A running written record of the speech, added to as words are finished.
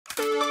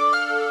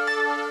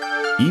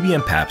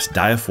ebm-papst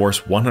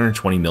DiaForce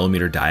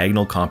 120mm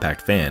diagonal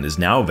compact fan is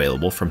now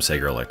available from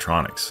Sega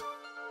Electronics.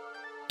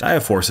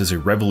 DiaForce is a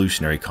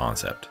revolutionary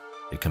concept.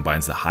 It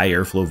combines the high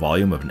airflow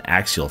volume of an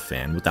axial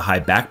fan with the high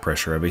back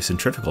pressure of a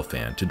centrifugal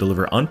fan to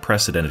deliver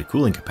unprecedented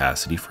cooling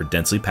capacity for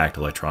densely packed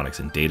electronics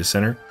in data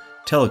center,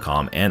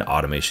 telecom, and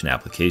automation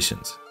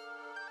applications.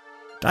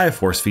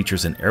 DiaForce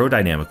features an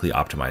aerodynamically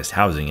optimized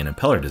housing and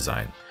impeller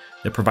design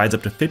that provides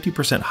up to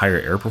 50%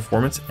 higher air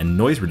performance and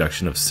noise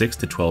reduction of 6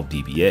 to 12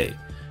 dBA,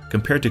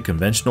 compared to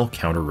conventional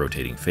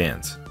counter-rotating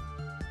fans.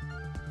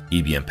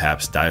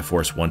 ebm-papst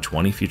DiaForce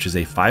 120 features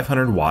a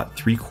 500-watt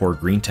 3-core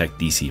GreenTech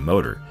DC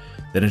motor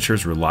that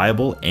ensures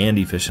reliable and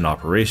efficient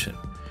operation,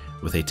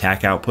 with a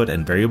TAC output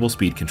and variable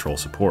speed control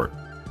support.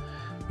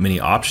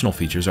 Many optional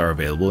features are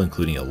available,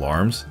 including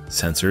alarms,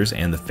 sensors,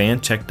 and the fan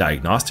check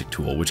diagnostic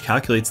tool, which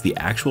calculates the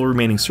actual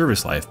remaining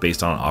service life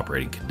based on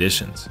operating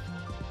conditions.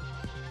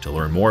 To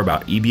learn more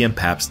about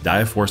ebm-papst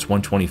DiaForce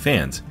 120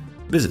 fans,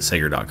 visit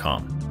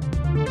Sager.com.